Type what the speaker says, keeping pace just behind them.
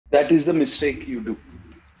That is the mistake you do.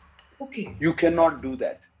 Okay. You cannot do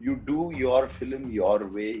that. You do your film your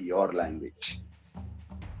way, your language.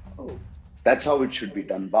 Oh. That's how it should be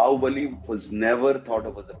done. Bahubali was never thought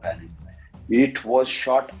of as a pan-India. It was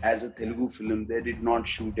shot as a Telugu film. They did not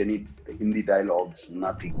shoot any Hindi dialogues,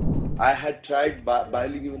 nothing. I had tried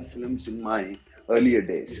bilingual films in my earlier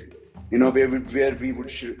days, where we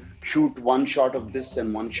would shoot one shot of this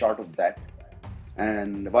and one shot of that,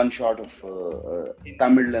 and one shot of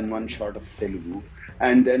Tamil and one shot of Telugu,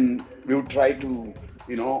 and then we would try to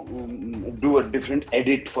do a different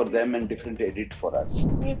edit for them and different edit for us.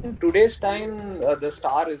 In today's time, the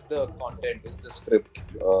star is the content, is the script.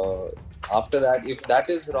 After that, if that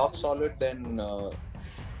is rock solid, then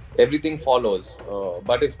everything follows.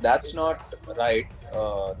 But if that's not right,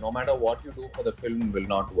 no matter what you do for the film will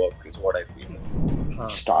not work, is what I feel.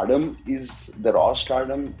 The raw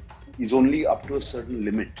stardom is only up to a certain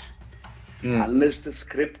limit. Unless the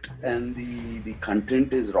script and the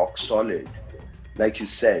content is rock solid, like you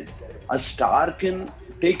said, a star can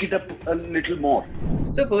take it up a little more.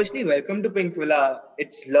 So firstly, welcome to Pinkvilla.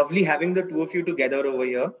 It's lovely having the two of you together over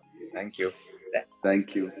here. Thank you.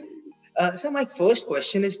 Thank you. So my first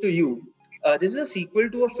question is to you. This is a sequel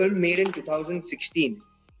to a film made in 2016.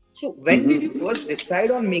 So when did you first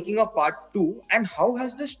decide on making a part 2, and how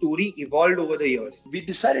has the story evolved over the years? We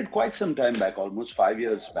decided quite some time back, almost 5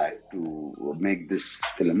 years back, to make this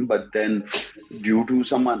film. But then due to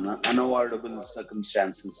some unavoidable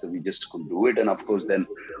circumstances, we just couldn't do it. And of course, then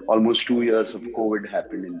almost 2 years of COVID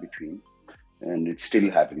happened in between. And it's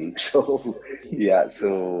still happening. So, yeah.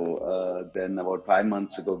 So then about 5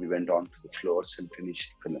 months ago, we went on to the floors and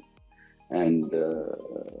finished the film. And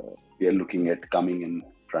we are looking at coming in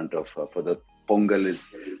front of, for the Pongal,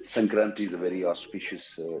 Sankranti is a very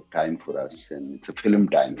auspicious time for us. And it's a film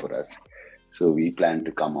time for us. So we planned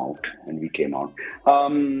to come out, and we came out.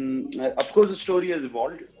 Of course, the story has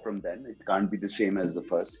evolved from then. It can't be the same as the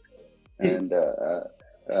first. And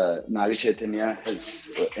Naga Chaitanya has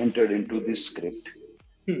entered into this script.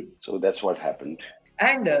 So that's what happened.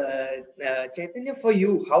 And Chaitanya, for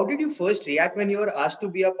you, how did you first react when you were asked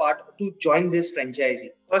to join this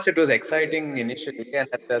franchisee? First, it was exciting initially, and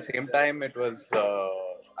at the same time, it was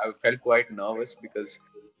I felt quite nervous because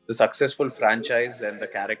the successful franchise and the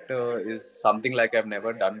character is something like I've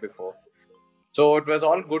never done before. So it was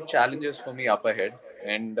all good challenges for me up ahead,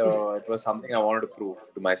 and it was something I wanted to prove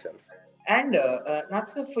to myself. And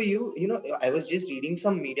Natsa, for you, I was just reading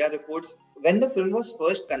some media reports. When the film was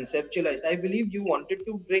first conceptualized, I believe you wanted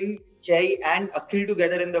to bring Jai and Akhil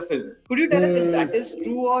together in the film. Could you tell us if that is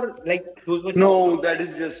true, or like those were just... No, that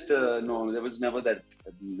is just, no, there was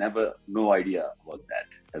no idea about that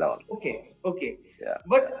at all. Okay. Yeah.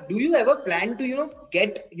 But do you ever plan to,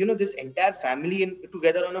 get, this entire family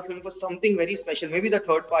together on a film for something very special? Maybe the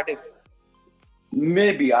third part if...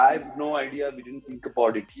 Maybe. I have no idea. We didn't think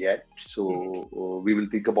about it yet. So we will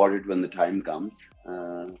think about it when the time comes.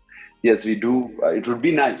 Yes, we do. It would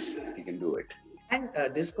be nice if we can do it. And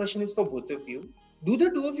this question is for both of you. Do the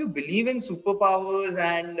two of you believe in superpowers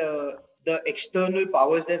and the external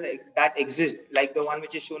powers that exist, like the one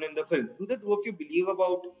which is shown in the film? Do the two of you believe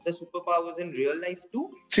about the superpowers in real life too?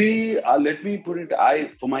 See, let me put it.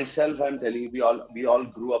 For myself, I'm telling you, we all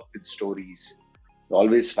grew up with stories.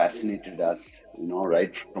 Always fascinated us,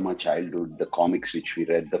 right from our childhood. The comics which we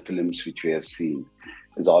read, the films which we have seen,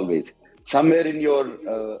 is always somewhere in your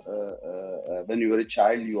when you were a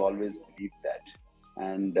child, you always believed that,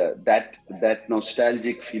 and that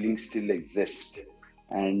nostalgic feeling still exists,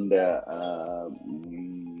 and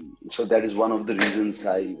so that is one of the reasons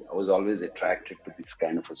I was always attracted to this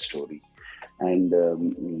kind of a story. And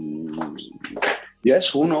yes,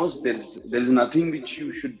 who knows? There is nothing which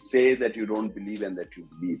you should say that you don't believe and that you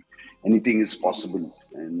believe. Anything is possible,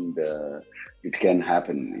 and it can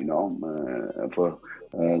happen.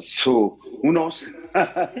 So who knows?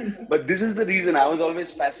 But this is the reason I was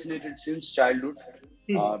always fascinated since childhood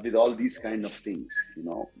with all these kind of things.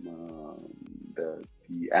 The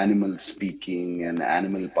animal speaking and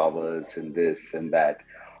animal powers and this and that.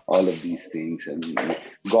 All of these things, and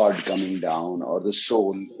God coming down, or the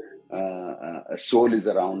soul. A soul is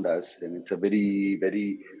around us, and it's a very,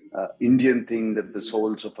 very Indian thing that the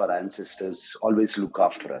souls of our ancestors always look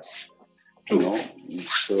after us. True.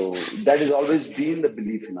 So that has always been the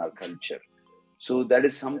belief in our culture. So that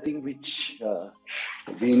is something which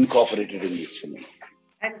we incorporated in this film.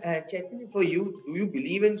 And Chaitanya, for you, do you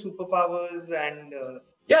believe in superpowers and...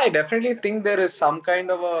 Yeah, I definitely think there is some kind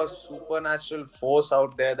of a supernatural force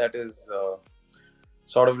out there that is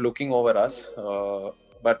sort of looking over us.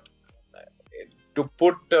 But to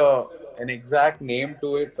put an exact name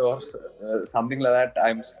to it or something like that,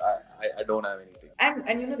 I don't have anything.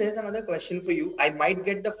 And there's another question for you. I might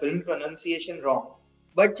get the film pronunciation wrong,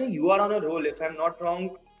 but you are on a roll, if I'm not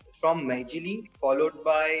wrong, from Maijili, followed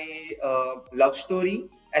by Love Story,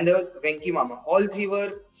 and the Venki Mama. All three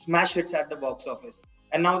were smash hits at the box office.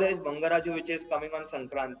 And now there is Bangarraju, which is coming on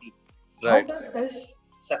Sankranti. How Right. does this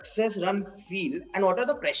success run feel, and what are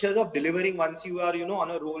the pressures of delivering once you are,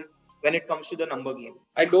 on a roll when it comes to the number game?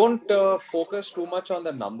 I don't focus too much on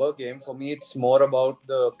the number game. For me, it's more about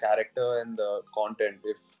the character and the content.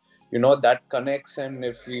 If that connects, and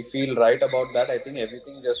if we feel right about that, I think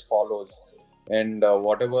everything just follows, and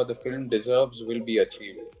whatever the film deserves will be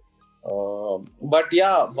achieved. But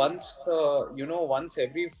yeah, once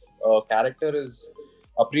every character is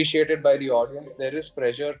appreciated by the audience, there is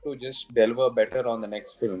pressure to just deliver better on the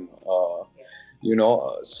next film.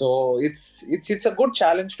 So it's a good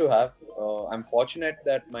challenge to have. I'm fortunate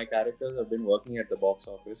that my characters have been working at the box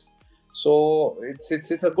office, so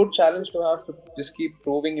it's a good challenge to have, to just keep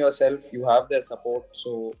proving yourself. You have their support,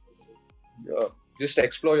 so just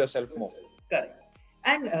explore yourself more. Correct.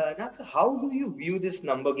 And Naksa, how do you view this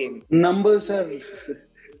number game? Numbers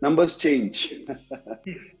change.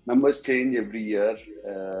 Numbers change every year.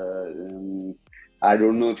 I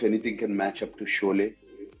don't know if anything can match up to Sholay.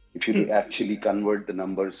 If you actually convert the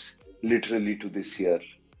numbers literally to this year,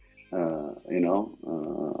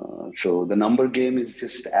 so the number game is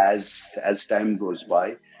just as time goes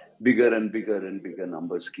by, bigger and bigger and bigger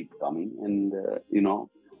numbers keep coming, and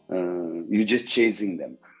you're just chasing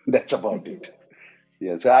them. That's about it.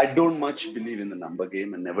 Yeah, so I don't much believe in the number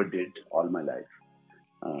game, and never did all my life,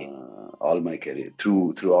 all my career,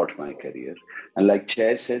 throughout my career. And like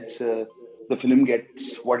Chair says, the film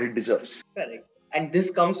gets what it deserves. Correct. And this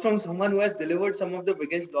comes from someone who has delivered some of the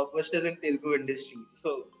biggest blockbusters in Telugu industry.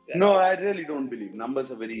 So no, I really don't believe. Numbers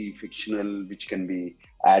are very fictional, which can be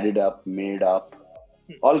added up, made up,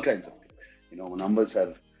 all kinds of things. Numbers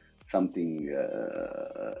are something.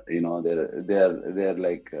 They're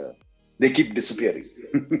like they keep disappearing.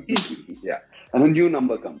 Yeah, and a new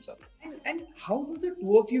number comes up. And how do the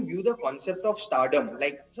two of you view the concept of stardom?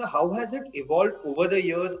 So how has it evolved over the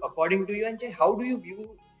years, according to you? And how do you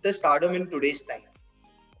view the stardom in today's time?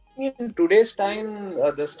 In today's time,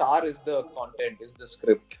 the star is the content, is the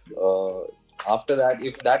script. After that,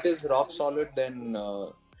 if that is rock solid, then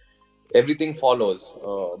everything follows.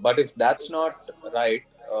 But if that's not right,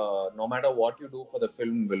 no matter what you do for the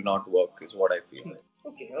film will not work, is what I feel.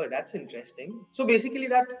 Okay, that's interesting. So basically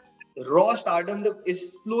that raw stardom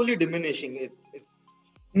is slowly diminishing.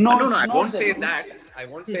 No, I won't say that. I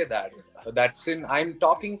won't say that. I'm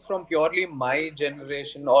talking from purely my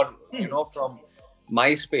generation, or from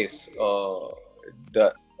my space.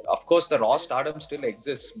 Of course, the raw stardom still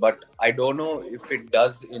exists, but I don't know if it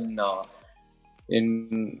does in the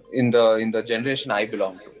generation I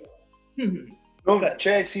belong to. No,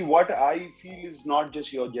 Chay, see, what I feel is not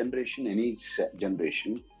just your generation, any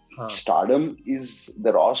generation. Stardom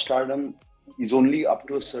the raw stardom is only up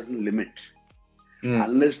to a certain limit.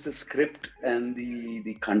 Unless the script and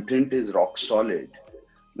the content is rock solid,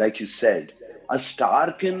 like you said, a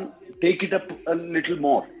star can take it up a little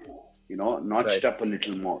more, notch it up a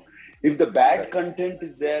little more. If the bad content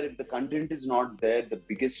is there, if the content is not there, the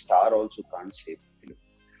biggest star also can't save the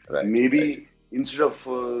film. Maybe instead of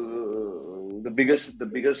the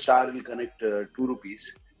bigger star will connect 2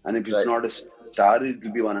 rupees, and if it's not a star, it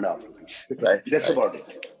will be 1.5 rupees. That's about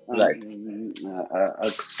it.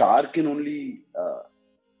 A star can only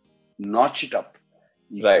notch it up.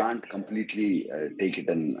 You can't completely take it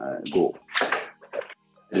and go.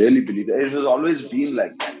 I really believe that. It has always been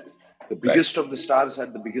like that. The biggest of the stars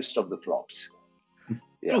had the biggest of the flops.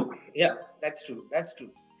 Yeah. True. Yeah, that's true.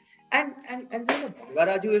 And so the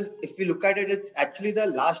Bangarraju is, if we look at it, it's actually the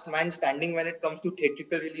last man standing when it comes to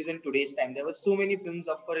theatrical release in today's time. There were so many films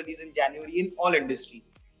up for release in January in all industries.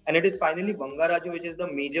 And it is finally Bangarraju, which is the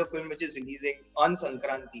major film which is releasing on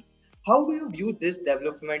Sankranti. How do you view this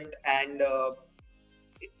development? And,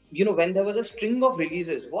 when there was a string of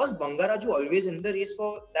releases, was Bangarraju always in the race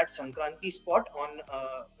for that Sankranti spot on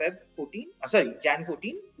Jan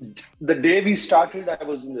 14? The day we started, I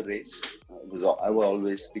was in the race. I was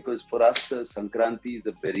always, because for us, Sankranti is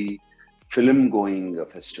a very film-going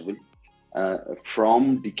festival.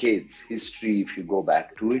 From decades history, if you go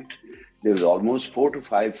back to it, there was almost 4 to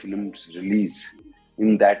 5 films released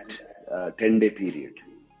in that 10-day period.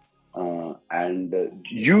 And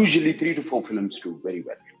usually 3 to 4 films do very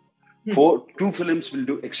well. 2 films will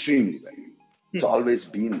do extremely well. It's always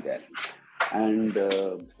been there. And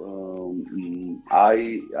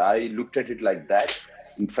I looked at it like that.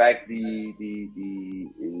 In fact,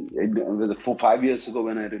 for 5 years ago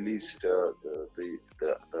when I released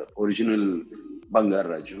the original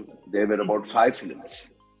Bangarraju, there were about 5 films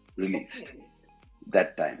released that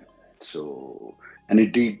time. So, and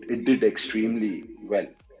it did extremely well.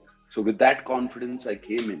 So with that confidence, I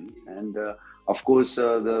came in, and of course,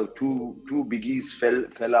 the two biggies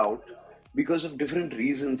fell out because of different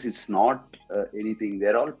reasons. It's not anything.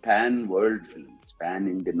 They're all pan-world films,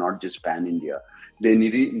 pan-India, not just pan-India. They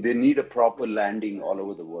need a proper landing all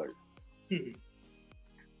over the world.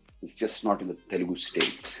 It's just not in the Telugu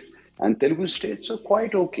states. And Telugu states are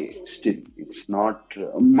quite okay still. It's not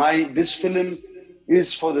this film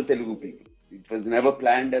is for the Telugu people. It was never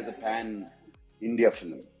planned as a pan-India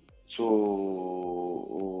film.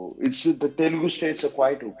 So the Telugu states are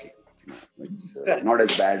quite okay. It's not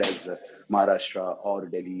as bad as Maharashtra or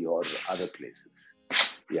Delhi or other places.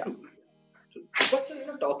 Yeah. But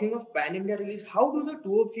talking of pan-India release, how do the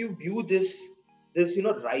two of you view this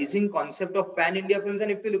rising concept of pan-India films?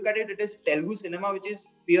 And if you look at it, it is Telugu cinema which is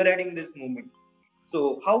spearheading this movement.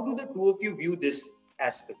 So how do the two of you view this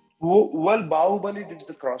aspect? Well, Bahubali did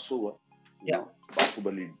the crossover. Yeah.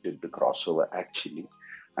 Bahubali did the crossover actually.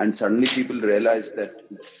 And suddenly people realize that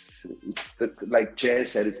it's like Jay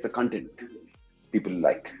said, it's the content people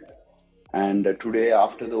like. And today,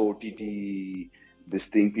 after the OTT, this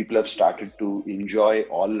thing, people have started to enjoy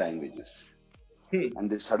all languages.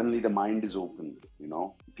 And suddenly the mind is open,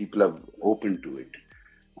 people are open to it.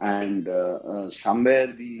 And somewhere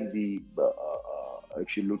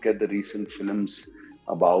if you look at the recent films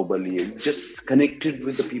about Bahubali, it just connected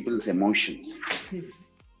with the people's emotions.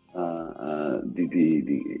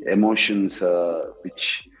 The emotions, which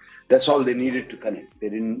that's all they needed to connect. They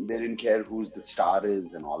didn't care who the star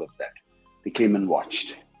is and all of that. They came and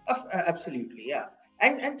watched. Absolutely, yeah.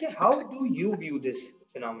 And Jay, how do you view this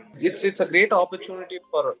phenomenon? It's a great opportunity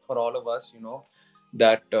for all of us,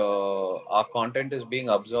 that our content is being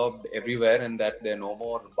absorbed everywhere and that there are no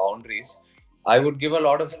more boundaries. I would give a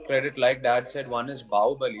lot of credit, like Dad said. One is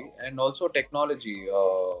Bahubali, and also technology.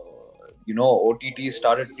 OTT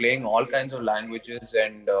started playing all kinds of languages,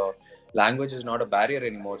 and language is not a barrier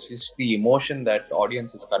anymore. It's the emotion that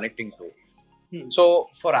audience is connecting to. So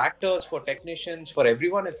for actors, for technicians, for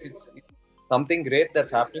everyone, it's something great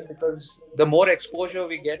that's happening, because the more exposure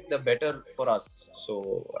we get, the better for us. So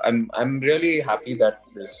I'm really happy that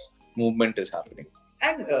this movement is happening.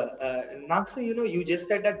 And Naksa, you just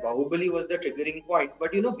said that Bahubali was the triggering point,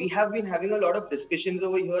 but we have been having a lot of discussions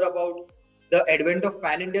over here about the advent of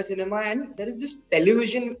pan-India cinema, and there is this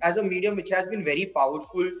television as a medium which has been very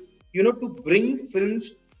powerful, to bring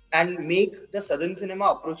films and make the southern cinema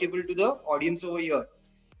approachable to the audience over here.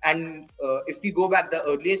 And if we go back, the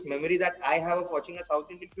earliest memory that I have of watching a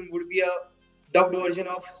South Indian film would be a dubbed version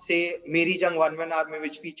of, say, Meri Jang One Man Army,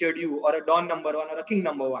 which featured you, or a Don Number One, or a King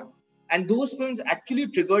Number One. And those films actually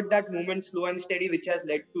triggered that movement, slow and steady, which has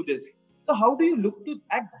led to this. So how do you look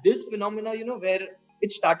at this phenomena, where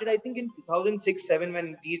it started, I think, in 2006-07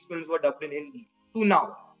 when these films were dubbed in Hindi, to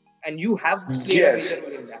now? And you have played a major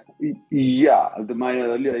role in that. Yeah, my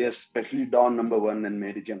earlier, especially Don Number One and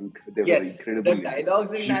Meri Jang, they were incredible. The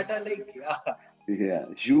dialogues in that are like, yeah,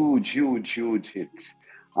 huge hits.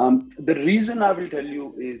 The reason I will tell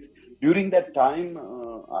you is, during that time,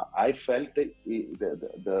 I felt that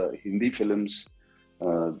the Hindi films,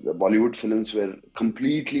 the Bollywood films, were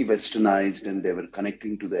completely westernized, and they were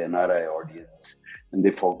connecting to the NRI audience, and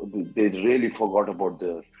they really forgot about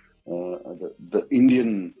the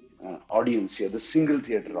Indian audience here, the single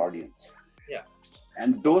theater audience. Yeah.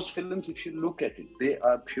 And those films, if you look at it, they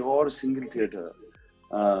are pure single theater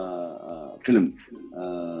films,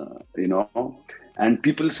 and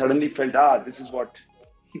people suddenly felt, this is what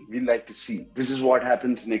we like to see. This is what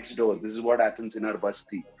happens next door. This is what happens in our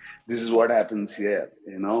basti. This is what happens here,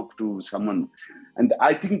 to someone. And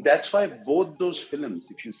I think that's why both those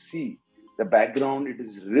films, if you see the background, it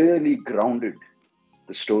is really grounded.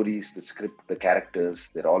 The stories, the script, the characters,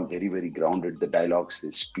 they're all very, very grounded. The dialogues they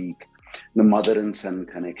speak, the mother and son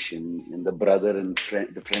connection, and the brother and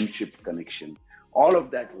the friendship connection. All of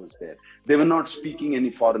that was there. They were not speaking any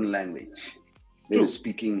foreign language. They were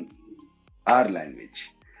speaking our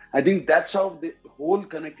language. I think that's how the whole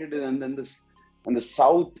connected, and then the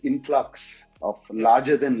South influx of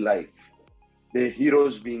larger than life, the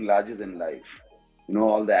heroes being larger than life,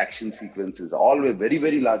 all the action sequences, all were very,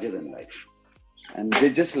 very larger than life. And they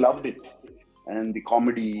just loved it. And the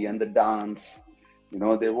comedy and the dance,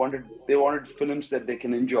 they wanted films that they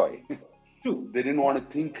can enjoy. They didn't want to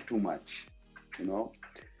think too much,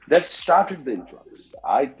 That started the influx.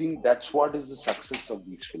 I think that's what is the success of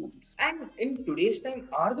these films. And in today's time,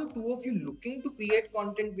 are the two of you looking to create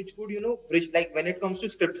content which would, bridge, like when it comes to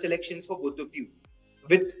script selections for both of you,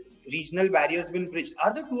 with regional barriers been bridged,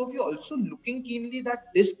 are the two of you also looking keenly that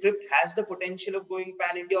this script has the potential of going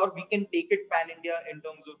pan India, or we can take it pan India in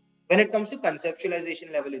terms of when it comes to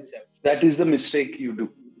conceptualization level itself? That is the mistake you do.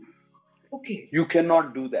 Okay. You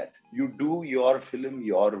cannot do that. You do your film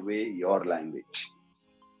your way, your language.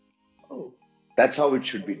 Oh. That's how it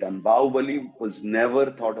should be done. Bahubali was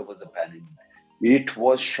never thought of as a pan-India. It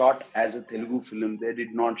was shot as a Telugu film. They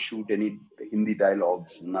did not shoot any Hindi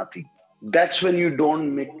dialogues, nothing. That's when you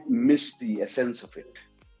don't miss the essence of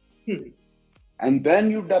it. And then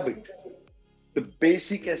you dub it. The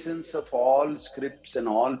basic essence of all scripts and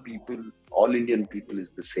all people, all Indian people is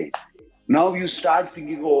the same. Now you start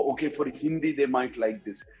thinking, oh, okay, for Hindi, they might like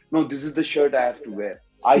this. No, this is the shirt I have to wear.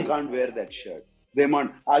 I can't wear that shirt.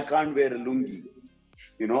 I can't wear a lungi.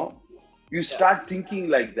 You start thinking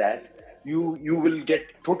like that, you will get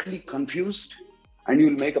totally confused and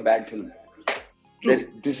you'll make a bad film.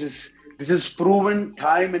 This is proven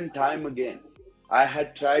time and time again. I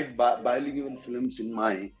had tried bilingual films in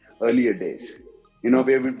my earlier days,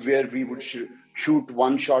 where we would shoot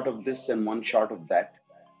one shot of this and one shot of that,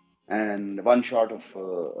 and one shot of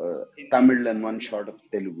Tamil and one shot of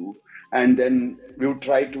Telugu, and then we would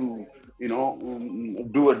try to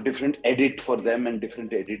do a different edit for them and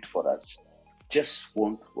different edit for us. Just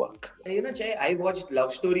won't work. Chay, I watched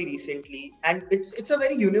Love Story recently, and it's a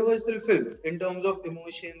very universal film in terms of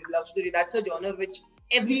emotions. Love story, that's a genre which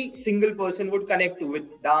every single person would connect to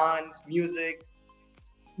with dance, music.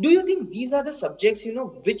 Do you think these are the subjects,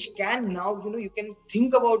 which can now, you can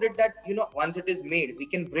think about it that, once it is made, we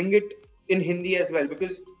can bring it in Hindi as well?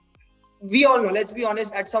 Because we all know, let's be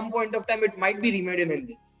honest, at some point of time, it might be remade in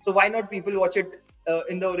Hindi. So why not people watch it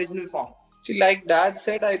in the original form? See, like Dad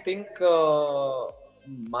said, I think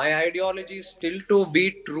my ideology is still to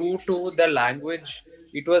be true to the language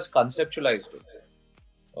it was conceptualized in.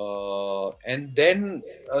 And then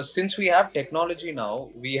since we have technology now,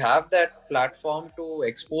 we have that platform to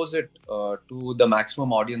expose it to the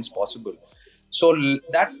maximum audience possible. So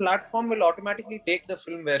that platform will automatically take the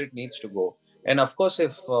film where it needs to go. And of course,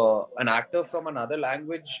 if an actor from another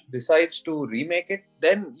language decides to remake it,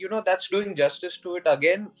 then, that's doing justice to it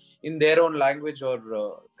again in their own language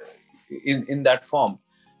or in that form.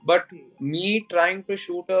 But me trying to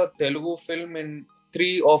shoot a Telugu film in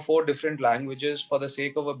 3 or 4 different languages for the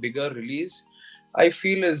sake of a bigger release, I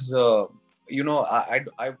feel is, I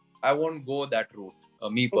won't go that route,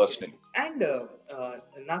 me personally. And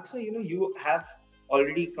Naksa, you have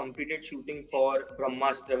already completed shooting for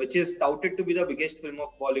Brahmastra, which is touted to be the biggest film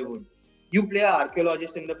of Bollywood. You play an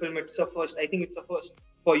archaeologist in the film. It's a first. I think it's a first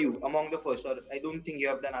for you, among the first. Or I don't think you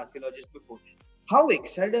have done archaeologist before. How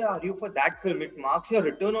excited are you for that film? It marks your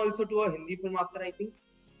return also to a Hindi film after, I think,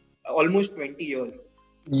 almost 20 years.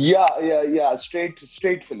 Yeah. Straight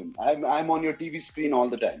film. I'm on your TV screen all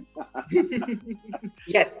the time.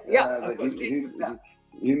 Yes. Yeah.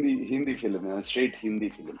 Hindi film, straight Hindi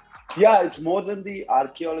film. Yeah, it's more than the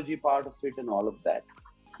archaeology part of it and all of that.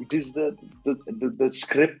 It is the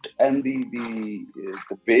script and the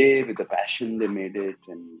way with the passion they made it,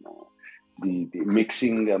 and the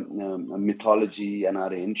mixing mythology and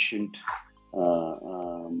our ancient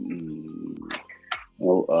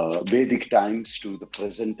Vedic times to the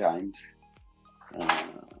present times.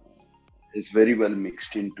 It's very well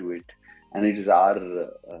mixed into it, and it is our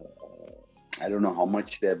I don't know how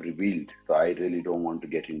much they have revealed, so I really don't want to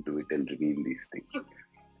get into it and reveal these things.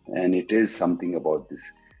 And it is something about this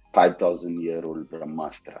 5,000-year-old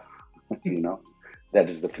Brahmastra, that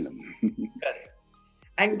is the film.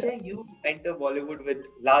 And Jay, you enter Bollywood with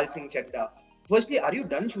Laal Singh Chaddha. Firstly, are you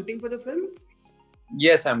done shooting for the film?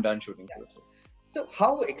 Yes, I'm done shooting for the film. So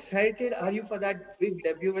how excited are you for that big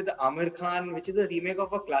debut with Amir Khan, which is a remake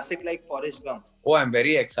of a classic like Forrest Gump? Oh, I'm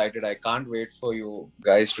very excited. I can't wait for you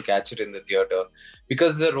guys to catch it in the theater,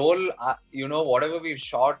 because the role, whatever we've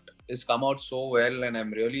shot has come out so well, and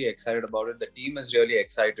I'm really excited about it. The team is really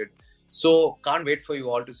excited. So can't wait for you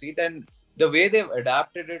all to see it. And the way they've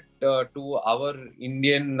adapted it to our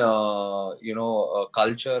Indian,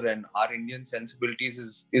 culture and our Indian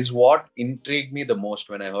sensibilities is what intrigued me the most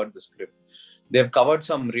when I heard the script. They've covered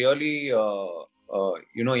some really,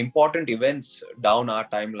 important events down our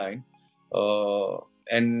timeline.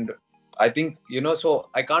 And I think, so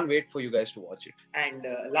I can't wait for you guys to watch it. And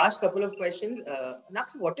last couple of questions.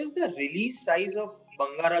 Naksa, what is the release size of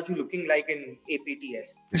Bangarraju looking like in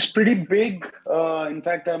APTS? It's pretty big. In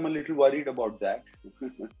fact, I'm a little worried about that.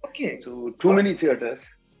 Okay. So too many theaters.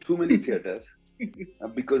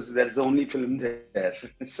 because that's the only film there.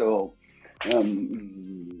 So there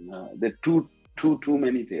are too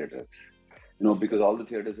many theaters, because all the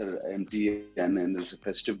theaters are empty, and it's a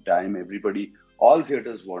festive time. All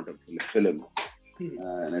theaters want a film,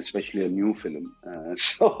 and especially a new film.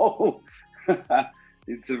 So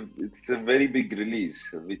it's a very big release,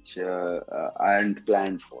 which I hadn't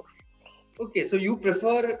planned for. Okay, so you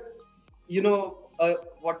prefer,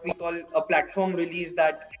 what we call a platform release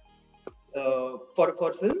that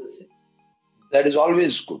for films? That is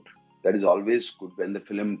always good. That is always good when the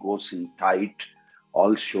film goes in tight,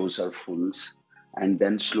 all shows are fulls, and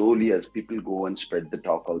then slowly, as people go and spread the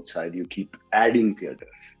talk outside, you keep adding theaters.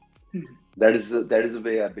 That is the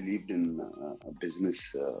way I believed in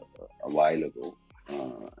business a while ago,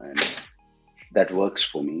 and that works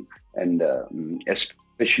for me. And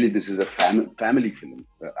especially, this is a family film.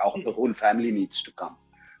 The whole family needs to come.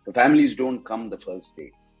 The families don't come the first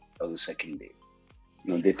day or the second day.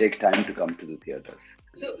 They take time to come to the theaters.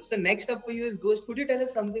 So next up for you is Ghost. Could you tell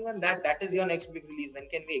us something on that? That is your next big release. When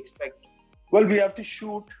can we expect? Well, we have to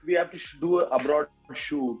shoot. We have to do a abroad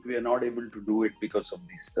shoot. We are not able to do it because of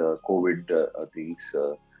these COVID things.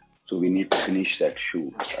 So we need to finish that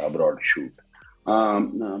abroad shoot.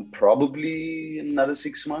 Probably another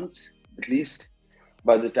 6 months at least.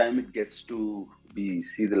 By the time it gets to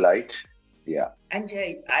see the light, yeah. And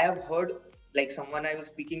Jay, I have heard, like someone I was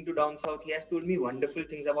speaking to down south, he has told me wonderful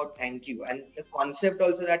things about Thank You, and the concept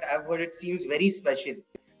also that I've heard, it seems very special.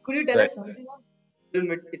 Could you tell us something on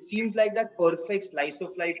film? It seems like that perfect slice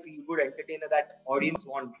of life, feel good entertainer that audience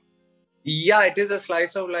want. Yeah, it is a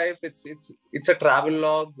slice of life. It's a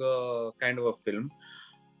travelogue kind of a film.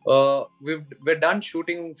 We're done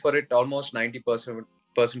shooting for it, almost 90%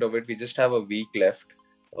 of it. We just have a week left.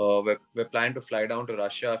 We're planning to fly down to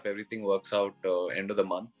Russia if everything works out end of the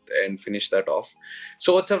month and finish that off.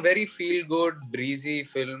 So it's a very feel-good, breezy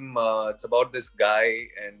film. It's about this guy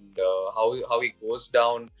and how he goes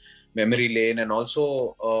down memory lane and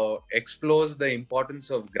also explores the importance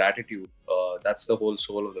of gratitude. That's the whole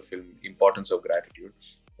soul of the film, importance of gratitude.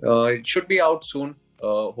 It should be out soon.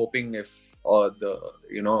 Hoping if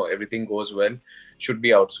everything goes well, should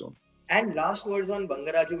be out soon. And last words on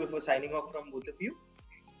Bangarraju before signing off from both of you.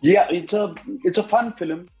 Yeah, it's a fun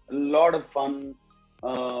film, a lot of fun.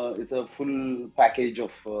 It's a full package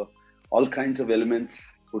of all kinds of elements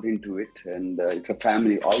put into it, and it's a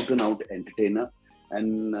family out-and-out entertainer,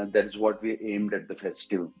 and that is what we aimed at the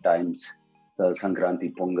festive times. The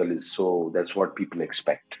Sankranti Pongal that's what people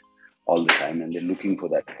expect all the time, and they're looking for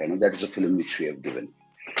that kind of. That is a film which we have given.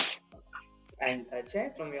 And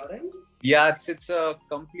Ajay, from your end? Yeah, it's a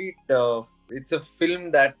complete. It's a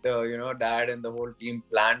film that Dad and the whole team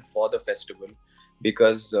planned for the festival,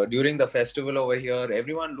 because during the festival over here,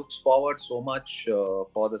 everyone looks forward so much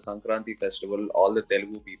for the Sankranti festival. All the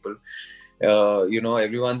Telugu people,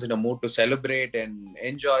 everyone's in a mood to celebrate and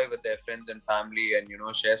enjoy with their friends and family,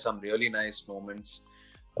 and share some really nice moments.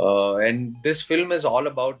 And this film is all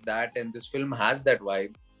about that, and this film has that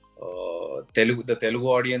vibe. The Telugu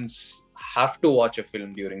audience have to watch a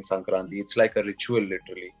film during Sankranti. It's like a ritual,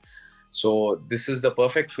 literally. So this is the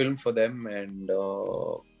perfect film for them, and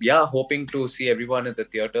hoping to see everyone at the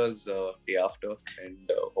theaters day after, and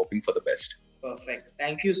hoping for the best. Perfect.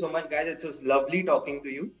 Thank you so much, guys. It was lovely talking to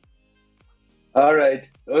you. All right.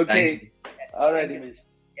 Okay. Yes. All right, Himesh.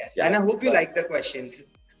 Yes. Yeah. And I hope you like the questions.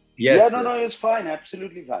 Yes. Yeah, no, it's fine.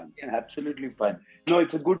 Absolutely fine. Yeah. Absolutely fine. No,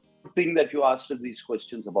 it's a good thing that you asked us these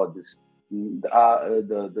questions about this.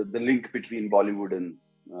 The link between Bollywood and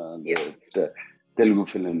the Telugu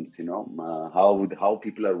films, how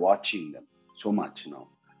people are watching them so much,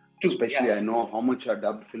 True, especially I know how much our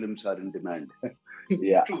dubbed films are in demand.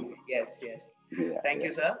 Yeah. True. Yes. Yeah, Thank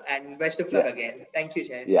you, sir, and best of luck again. Thank you,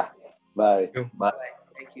 Jay. Yeah. Bye. Bye.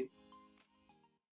 Thank you.